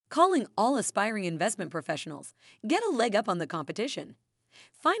calling all aspiring investment professionals. Get a leg up on the competition.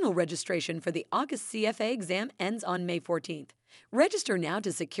 Final registration for the August CFA exam ends on May 14th. Register now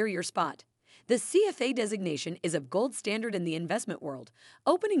to secure your spot. The CFA designation is of gold standard in the investment world,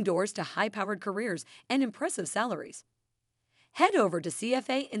 opening doors to high-powered careers and impressive salaries. Head over to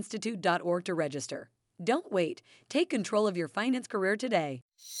cfainstitute.org to register. Don't wait. Take control of your finance career today.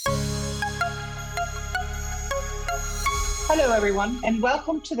 Hello, everyone, and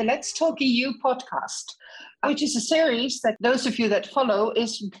welcome to the Let's Talk EU podcast, which is a series that those of you that follow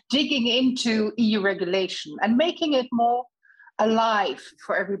is digging into EU regulation and making it more alive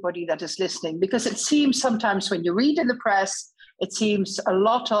for everybody that is listening, because it seems sometimes when you read in the press, it seems a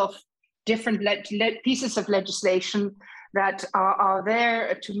lot of different pieces of legislation that are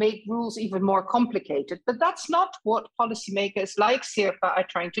there to make rules even more complicated. But that's not what policymakers like Sirpa are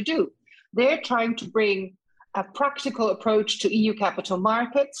trying to do. They're trying to bring a practical approach to EU capital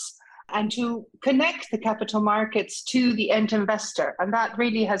markets and to connect the capital markets to the end investor. And that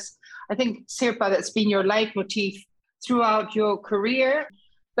really has, I think, Sirpa, that's been your leitmotif throughout your career.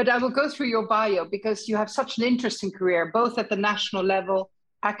 But I will go through your bio because you have such an interesting career, both at the national level,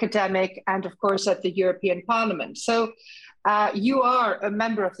 academic, and of course at the European Parliament. So you are a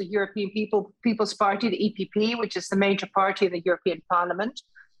member of the European People's Party, the EPP, which is the major party in the European Parliament.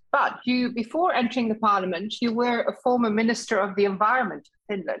 But you, before entering the parliament, you were a former Minister of the Environment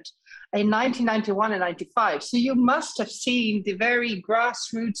in Finland in 1991 and 95. So you must have seen the very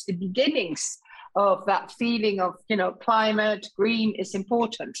grassroots, the beginnings of that feeling of, climate, green is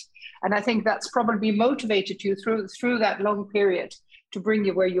important. And I think that's probably motivated you through that long period to bring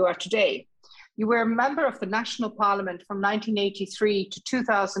you where you are today. You were a member of the National Parliament from 1983 to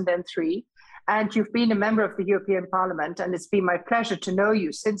 2003. And you've been a member of the European Parliament, and it's been my pleasure to know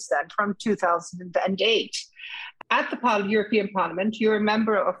you since then, from 2008. At the European Parliament, you're a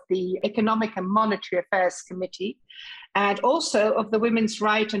member of the Economic and Monetary Affairs Committee, and also of the Women's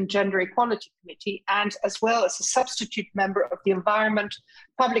Rights and Gender Equality Committee, and as well as a substitute member of the Environment,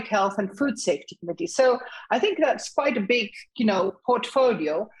 Public Health and Food Safety Committee. So I think that's quite a big,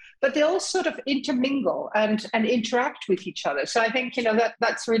 portfolio, but they all sort of intermingle and interact with each other. So I think,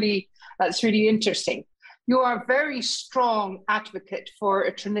 that's really interesting. You are a very strong advocate for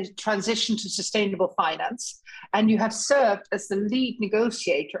a transition to sustainable finance, and you have served as the lead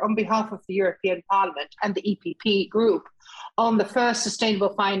negotiator on behalf of the European Parliament and the EPP group on the first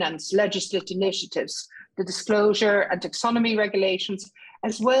sustainable finance legislative initiatives, the disclosure and taxonomy regulations,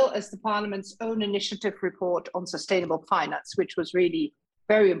 as well as the Parliament's own initiative report on sustainable finance, which was really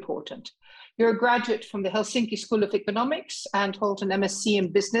very important. You're a graduate from the Helsinki School of Economics and hold an MSc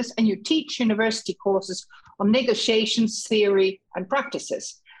in business, and you teach university courses on negotiations, theory, and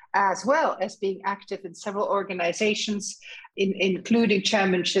practices, as well as being active in several organizations, including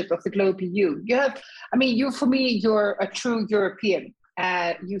chairmanship of the Globe EU. For me, you're a true European.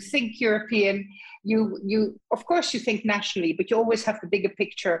 You think European, of course you think nationally, but you always have the bigger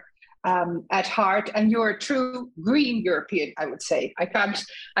picture at heart, and you're a true green European, I would say. I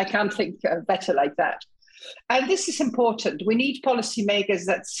can't think better like that. And this is important. We need policymakers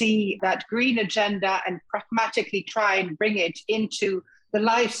that see that green agenda and pragmatically try and bring it into the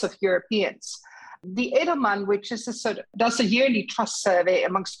lives of Europeans. The Edelman, which is does a yearly trust survey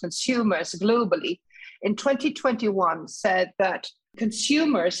amongst consumers globally, in 2021 said that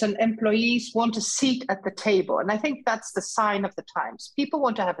consumers and employees want a seat at the table. And I think that's the sign of the times. People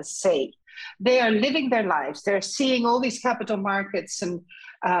want to have a say. They are living their lives. They're seeing all these capital markets and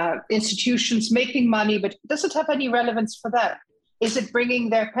institutions making money, but does it have any relevance for them? Is it bringing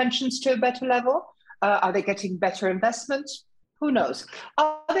their pensions to a better level? Are they getting better investments? Who knows?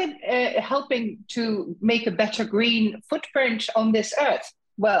 Are they helping to make a better green footprint on this earth?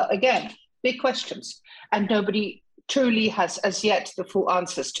 Well, again, big questions. And nobody truly has as yet the full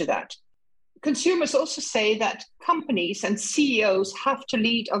answers to that. Consumers also say that companies and CEOs have to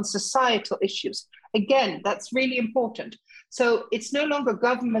lead on societal issues. Again, that's really important. So it's no longer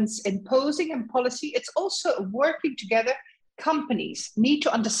governments imposing in policy, it's also working together. Companies need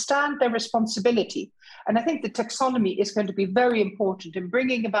to understand their responsibility. And I think the taxonomy is going to be very important in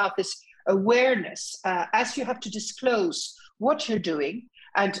bringing about this awareness as you have to disclose what you're doing.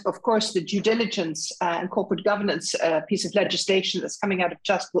 And of course, the due diligence and corporate governance piece of legislation that's coming out of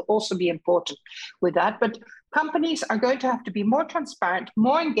Just will also be important with that. But companies are going to have to be more transparent,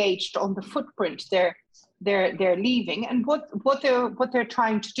 more engaged on the footprint they're leaving and what they're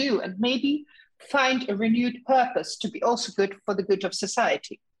trying to do, and maybe find a renewed purpose to be also good for the good of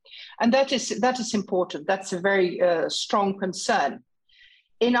society. And that is important. That's a very strong concern.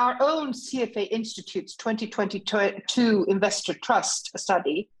 In our own CFA Institute's 2022 Investor Trust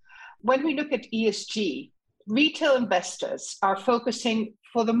study, when we look at ESG, retail investors are focusing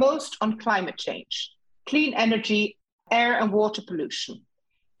for the most on climate change, clean energy, air and water pollution.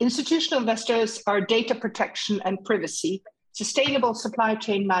 Institutional investors are data protection and privacy, sustainable supply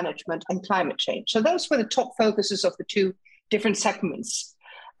chain management, and climate change. So those were the top focuses of the two different segments.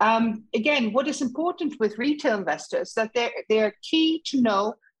 Again, what is important with retail investors that they're key to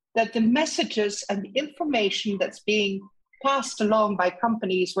know that the messages and the information that's being passed along by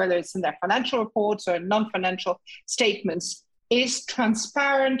companies, whether it's in their financial reports or non-financial statements, is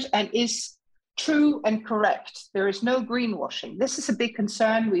transparent and is true and correct. There is no greenwashing. This is a big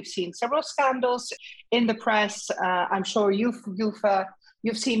concern. We've seen several scandals in the press. I'm sure you've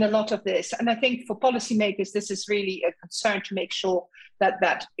seen a lot of this. And I think for policymakers, this is really a concern to make sure that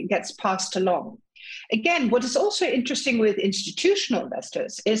that gets passed along. Again, what is also interesting with institutional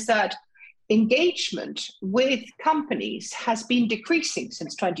investors is that engagement with companies has been decreasing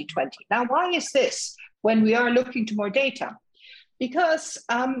since 2020. Now, why is this when we are looking to more data? Because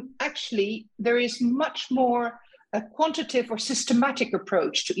actually there is much more a quantitative or systematic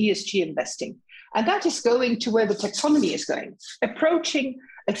approach to ESG investing. And that is going to where the taxonomy is going, approaching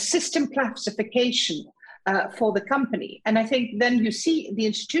a system classification for the company. And I think then you see the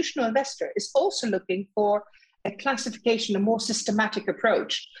institutional investor is also looking for a classification, a more systematic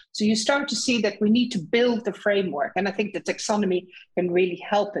approach. So you start to see that we need to build the framework. And I think the taxonomy can really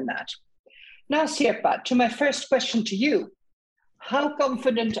help in that. Now, Sirpa, to my first question to you, how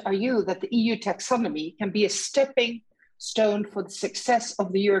confident are you that the EU taxonomy can be a stepping stone for the success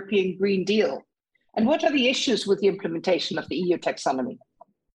of the European Green Deal? And what are the issues with the implementation of the EU taxonomy?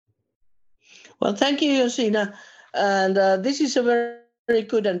 Well, thank you, Josina. And this is a very, very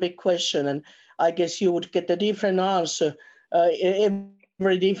good and big question. And I guess you would get a different answer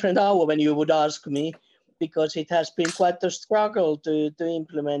every different hour when you would ask me, because it has been quite a struggle to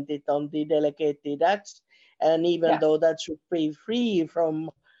implement it on the delegated acts. And even though that should be free from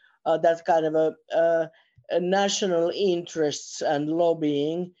that kind of a national interests and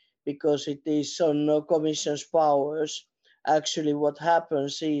lobbying, because it is on Commission's powers, actually what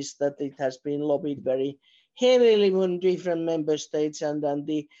happens is that it has been lobbied very heavily in different member states, and then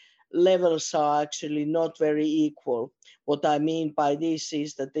the levels are actually not very equal. What I mean by this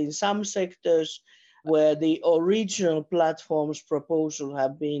is that in some sectors where the original platform's proposal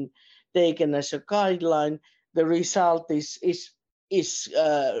have been taken as a guideline, the result is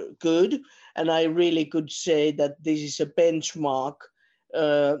good, and I really could say that this is a benchmark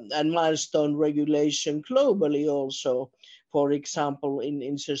and milestone regulation globally also, for example,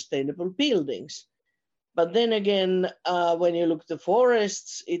 in sustainable buildings. But then again, when you look at the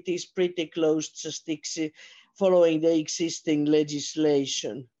forests, it is pretty close, just following the existing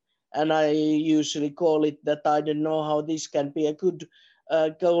legislation. And I usually call it that I don't know how this can be a good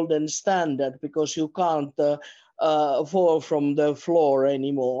golden standard, because you can't fall from the floor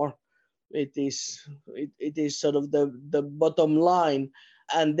anymore. It is sort of the bottom line.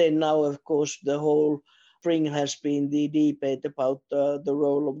 And then now, of course, the whole spring has been the debate about the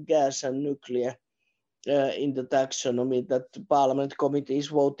role of gas and nuclear in the taxonomy, that the parliament committees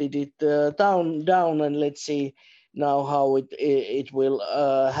voted it down, and let's see now how it will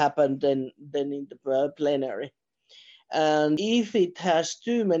happen then in the plenary. And if it has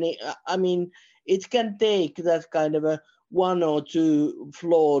too many, I mean, it can take that kind of a one or two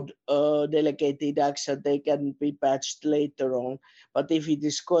flawed delegated acts that they can be patched later on. But if it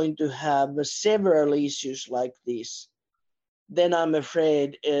is going to have several issues like this, then I'm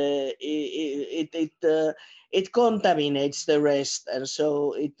afraid it contaminates the rest, and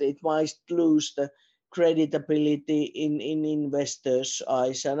so it might lose the credibility in investors'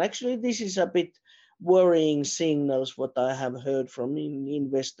 eyes. And actually, this is a bit worrying signals what I have heard from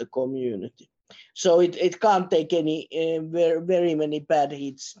investor community. So it can't take any very many bad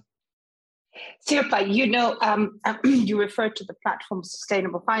hits. Sirpa, you referred to the platform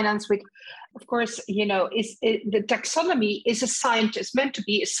Sustainable Finance, which, of course, the taxonomy is meant to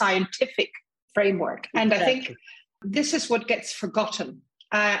be a scientific framework, and exactly. I think this is what gets forgotten.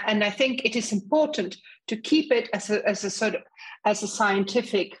 And I think it is important to keep it as a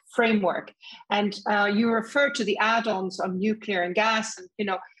scientific framework. And you refer to the add-ons on nuclear and gas, and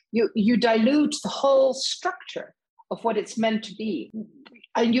you dilute the whole structure of what it's meant to be.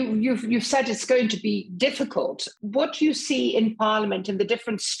 And you've said it's going to be difficult. What you see in Parliament in the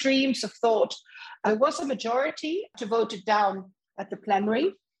different streams of thought, there was a majority to vote it down at the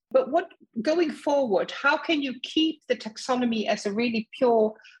plenary. But going forward, how can you keep the taxonomy as a really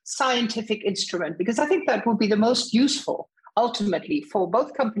pure scientific instrument? Because I think that will be the most useful ultimately for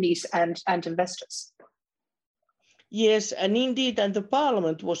both companies and investors. Yes, and indeed, and the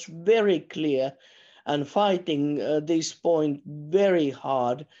Parliament was very clear and fighting this point very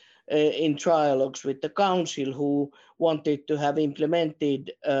hard in trialogues with the Council, who wanted to have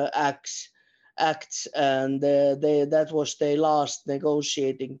implemented acts, and that was their last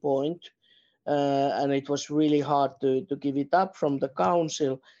negotiating point. And it was really hard to give it up from the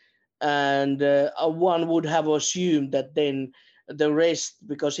Council. And one would have assumed that then the rest,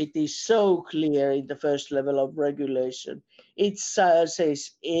 because it is so clear in the first level of regulation, it says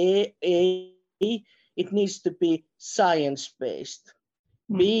it needs to be science-based,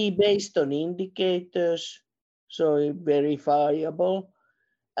 be based on indicators, so verifiable,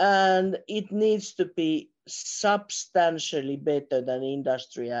 and it needs to be substantially better than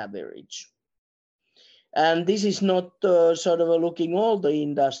industry average. And this is not sort of looking all the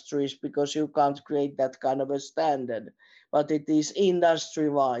industries, because you can't create that kind of a standard, but it is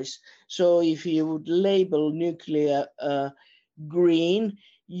industry-wise. So if you would label nuclear green,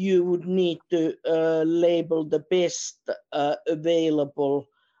 you would need to label the best available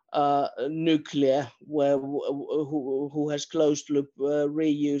nuclear, who has closed-loop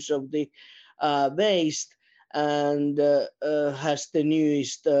reuse of the waste, and has the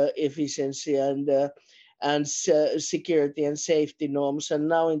newest efficiency and security and safety norms. And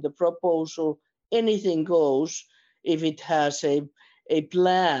now in the proposal, anything goes if it has a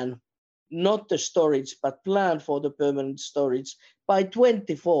plan, not the storage, but plan for the permanent storage by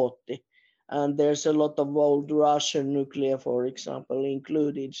 2040. And there's a lot of old Russian nuclear, for example,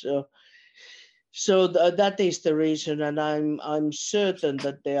 included. So that is the reason, and I'm certain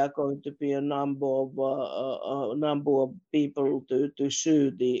that there are going to be a number of people to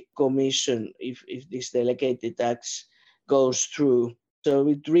sue the Commission if this delegated acts goes through. So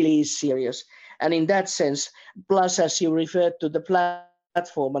it really is serious, and in that sense, plus as you referred to the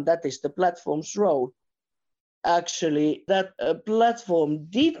platform, and that is the platform's role. Actually, that platform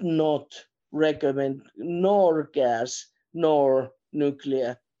did not recommend nor gas nor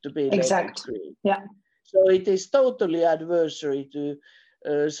nuclear to be labeled green. Yeah. So it is totally adversary to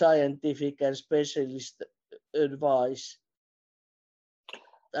scientific and specialist advice.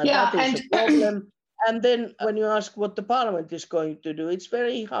 And that is a problem. And then when you ask what the Parliament is going to do, it's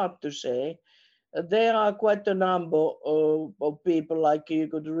very hard to say. There are quite a number of people, like you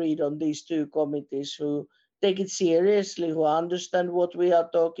could read on these two committees, who take it seriously, who understand what we are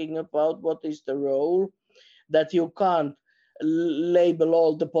talking about, what is the role, that you can't label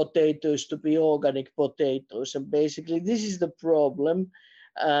all the potatoes to be organic potatoes. And basically this is the problem.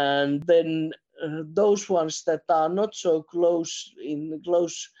 And then those ones that are not so close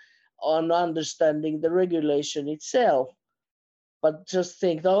on understanding the regulation itself, but just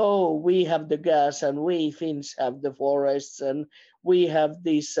think, oh, we have the gas and we Finns have the forests and we have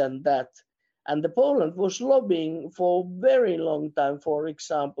this and that. And the Poland was lobbying for a very long time, for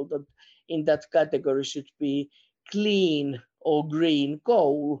example, that in that category should be clean or green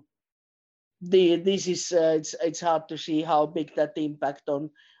coal. This is it's hard to see how big that impact on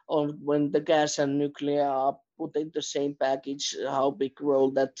when the gas and nuclear are put in the same package, how big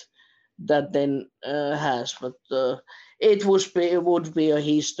role that then has. But it would be a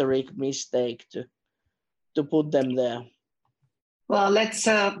historic mistake to put them there. Well, let's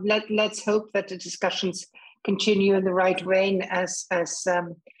hope that the discussions continue in the right vein as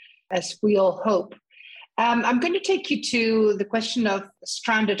we all hope. I'm going to take you to the question of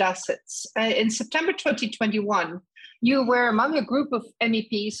stranded assets. In September 2021, you were among a group of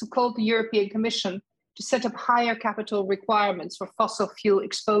MEPs who called the European Commission to set up higher capital requirements for fossil fuel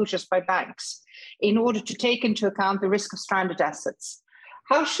exposures by banks in order to take into account the risk of stranded assets.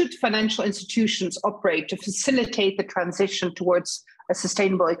 How should financial institutions operate to facilitate the transition towards a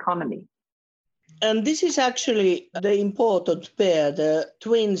sustainable economy? And this is actually the important pair, the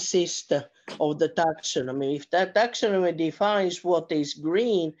twin sister of the taxonomy. If that taxonomy defines what is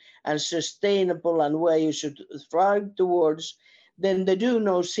green and sustainable and where you should strive towards, then the do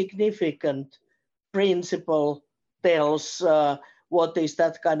no significant principle tells what is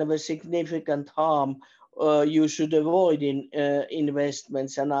that kind of a significant harm you should avoid in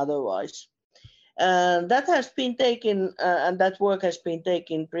investments and otherwise. And that has been taken, and that work has been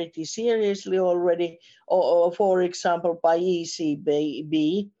taken pretty seriously already, or for example, by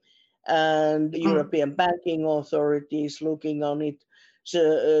ECB and European banking authorities looking on it,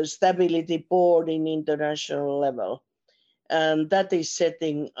 stability board in international level. And that is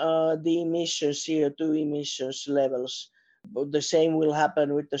setting the emissions, CO2 emissions levels. The same will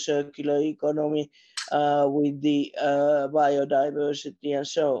happen with the circular economy, with the biodiversity and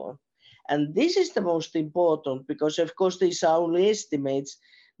so on. And this is the most important, because of course these are only estimates.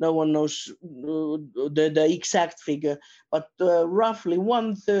 no one knows the exact figure, but roughly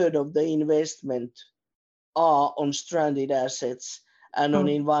 1/3 of the investment are on stranded assets and on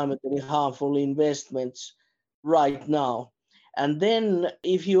environmentally harmful investments right now. And then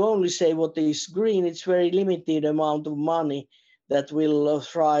if you only say what is green, it's very limited amount of money that will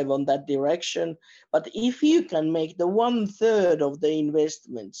thrive on that direction. But if you can make the 1/3 of the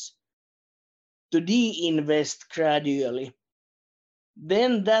investments to de-invest gradually,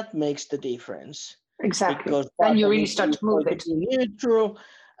 then that makes the difference. Exactly. Because then you really start to move it. Neutral,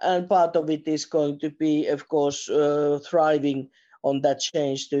 and part of it is going to be, of course, thriving on that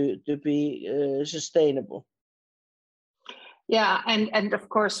change to be sustainable. Yeah, and of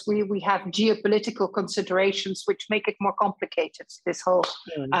course we have geopolitical considerations which make it more complicated, this whole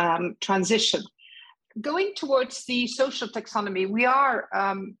transition. Going towards the social taxonomy, we are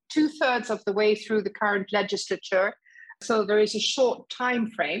 2/3 of the way through the current legislature. So there is a short time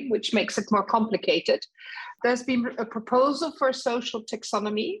frame, which makes it more complicated. There's been a proposal for a social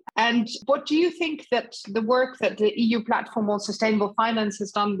taxonomy. And what do you think that the work that the EU Platform on Sustainable Finance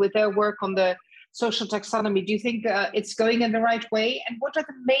has done with their work on the social taxonomy, do you think it's going in the right way? And what are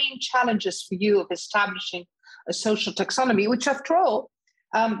the main challenges for you of establishing a social taxonomy, which after all,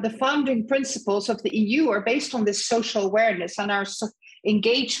 the founding principles of the EU are based on this social awareness and our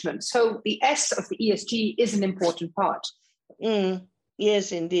engagement. So the S of the ESG is an important part.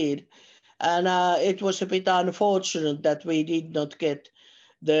 Yes, indeed. And it was a bit unfortunate that we did not get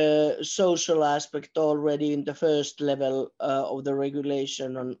the social aspect already in the first level of the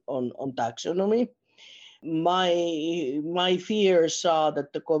regulation on taxonomy. My fears are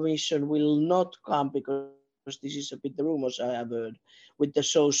that the Commission will not come, because this is a bit the rumors I have heard, with the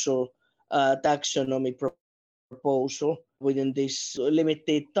social taxonomy proposal within this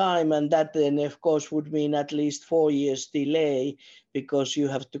limited time, and that then of course would mean at least 4 years delay, because you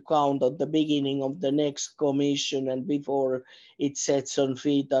have to count on the beginning of the next Commission and before it sets on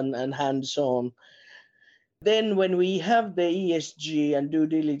feet and hands on. Then when we have the ESG and due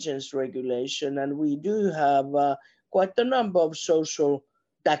diligence regulation, and we do have quite a number of social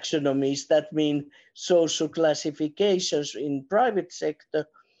taxonomies, that mean social classifications in private sector,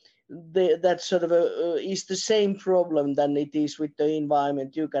 that sort of is the same problem than it is with the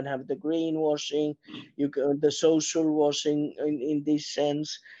environment. You can have the greenwashing, the social washing in this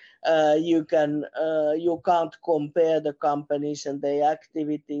sense. You can't compare the companies and their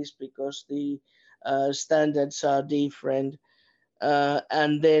activities because the standards are different.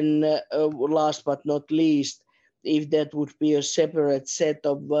 And then last but not least, if that would be a separate set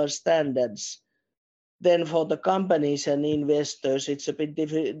of standards, then for the companies and investors, it's a bit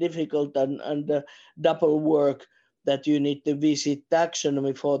difficult and double work, that you need to visit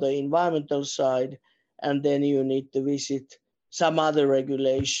taxonomy for the environmental side, and then you need to visit some other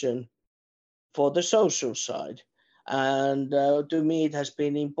regulation for the social side. And to me, it has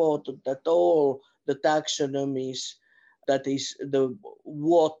been important that all the taxonomies, that is the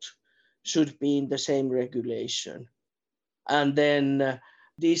what, should be in the same regulation. And then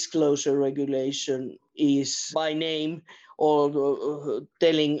disclosure regulation is by name, or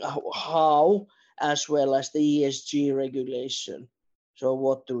telling how, as well as the ESG regulation. So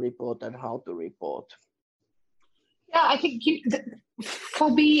what to report and how to report. Yeah, I think for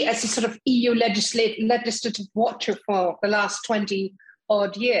me, as a sort of EU legislative watcher for the last 20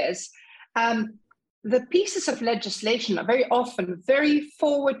 odd years, the pieces of legislation are very often very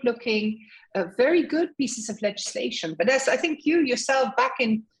forward-looking, very good pieces of legislation. But as I think you yourself back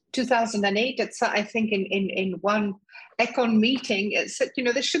in 2008, I think in one Econ meeting, it said,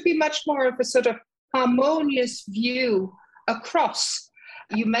 there should be much more of a sort of harmonious view across.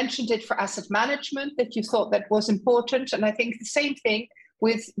 You mentioned it for asset management, that you thought that was important. And I think the same thing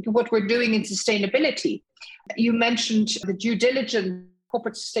with what we're doing in sustainability. You mentioned the due diligence,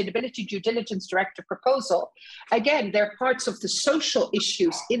 corporate sustainability due diligence directive proposal. Again, there are parts of the social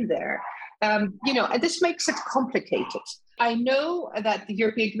issues in there, and this makes it complicated. I know that the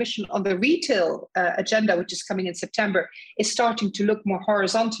European Commission on the retail agenda, which is coming in September, is starting to look more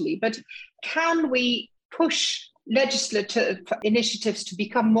horizontally. But can we push legislative initiatives to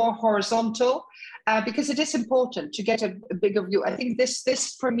become more horizontal? Because it is important to get a bigger view. I think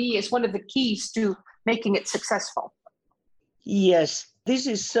this for me is one of the keys to making it successful. Yes, this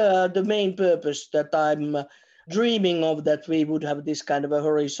is the main purpose that I'm dreaming of, that we would have this kind of a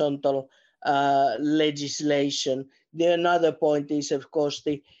horizontal legislation. Another point is, of course,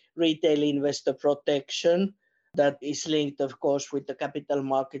 the retail investor protection, that is linked, of course, with the Capital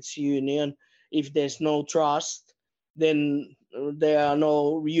Markets Union. If there's no trust, then there are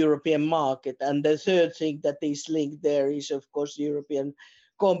no European market. And the third thing that is linked there is, of course, European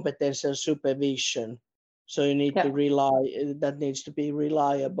competence and supervision. So you need to rely, that needs to be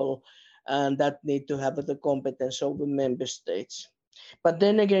reliable, and that need to have the competence of the member states. But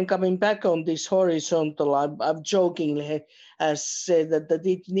then again, coming back on this horizontal, I've jokingly has said that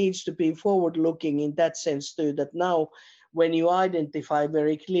it needs to be forward-looking in that sense too, that now when you identify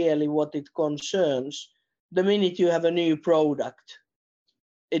very clearly what it concerns, the minute you have a new product,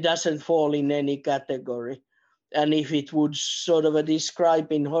 it doesn't fall in any category. And if it would sort of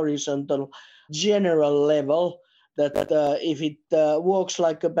describe in horizontal general level, that if it walks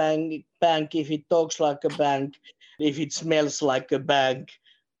like a bank, if it talks like a bank, if it smells like a bank,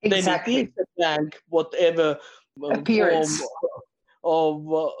 Exactly. then it is a bank, whatever Appearance form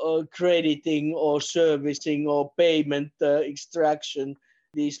of crediting or servicing or payment extraction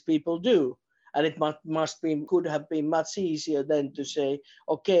these people do. And it could have been much easier than to say,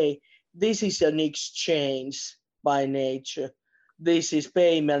 okay, this is an exchange by nature. This is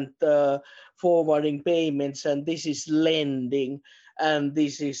payment, forwarding payments, and this is lending, and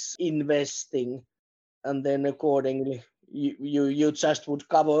this is investing. And then accordingly, you just would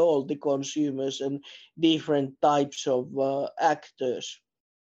cover all the consumers and different types of actors.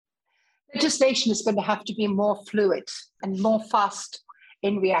 Legislation is going to have to be more fluid and more fast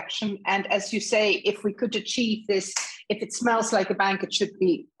in reaction. And as you say, if we could achieve this, if it smells like a bank, it should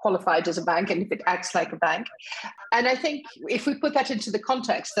be qualified as a bank, and if it acts like a bank. And I think if we put that into the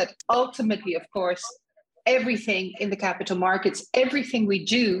context that ultimately, of course, everything in the capital markets, everything we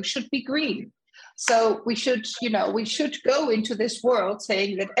do should be green. So we should go into this world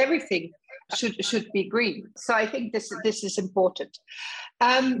saying that everything should be green. So I think this is important.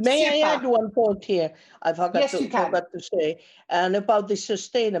 May Sirpa, I add one point here? I forgot Yes, you can. to say, and about the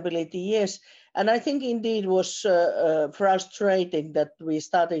sustainability. Yes, and I think indeed was frustrating that we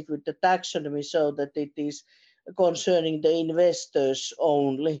started with the taxonomy so that it is concerning the investors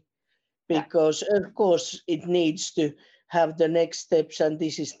only, because of course it needs to have the next steps, and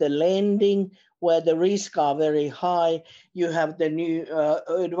this is the lending where the risks are very high. You have the new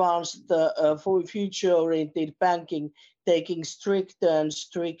advanced future-oriented banking taking stricter and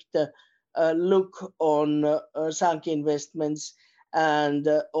stricter look on sunk investments and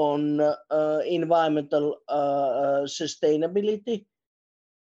on environmental sustainability.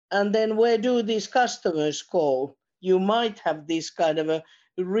 And then where do these customers go? You might have this kind of a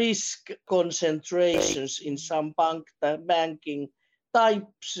risk concentrations in some banking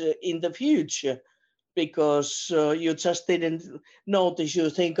types in the future, because you just didn't notice. You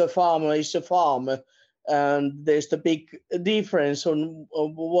think a farmer is a farmer, and there's the big difference on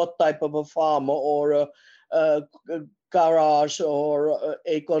what type of a farmer or a garage or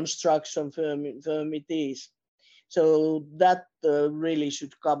a construction firm it is. So that really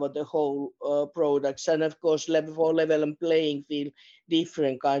should cover the whole products, and of course for level and playing field,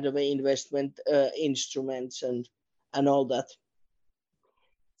 different kind of investment instruments and all that.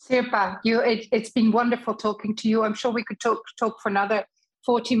 Sirpa, it's been wonderful talking to you. I'm sure we could talk for another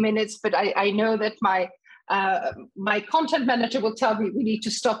 40 minutes, but I know that my content manager will tell me we need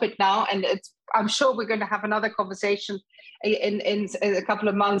to stop it now, and I'm sure we're going to have another conversation in a couple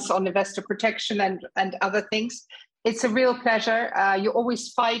of months on investor protection and other things. It's a real pleasure. You always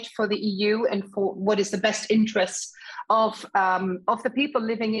fight for the EU and for what is the best interests of the people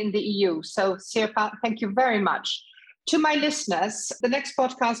living in the EU. So Sirpa, thank you very much. To my listeners, the next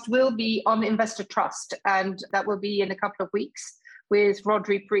podcast will be on investor trust, and that will be in a couple of weeks with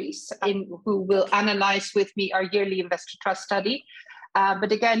Rodri Priest, who will analyze with me our yearly investor trust study.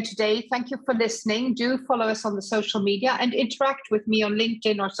 But again, today, thank you for listening. Do follow us on the social media and interact with me on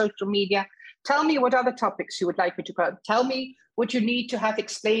LinkedIn or social media. Tell me what other topics you would like me to cover. Tell me what you need to have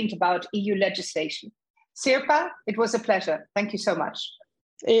explained about EU legislation. Sirpa, it was a pleasure. Thank you so much.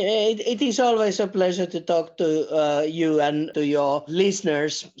 It is always a pleasure to talk to you and to your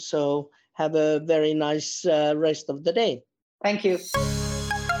listeners. So have a very nice rest of the day. Thank you.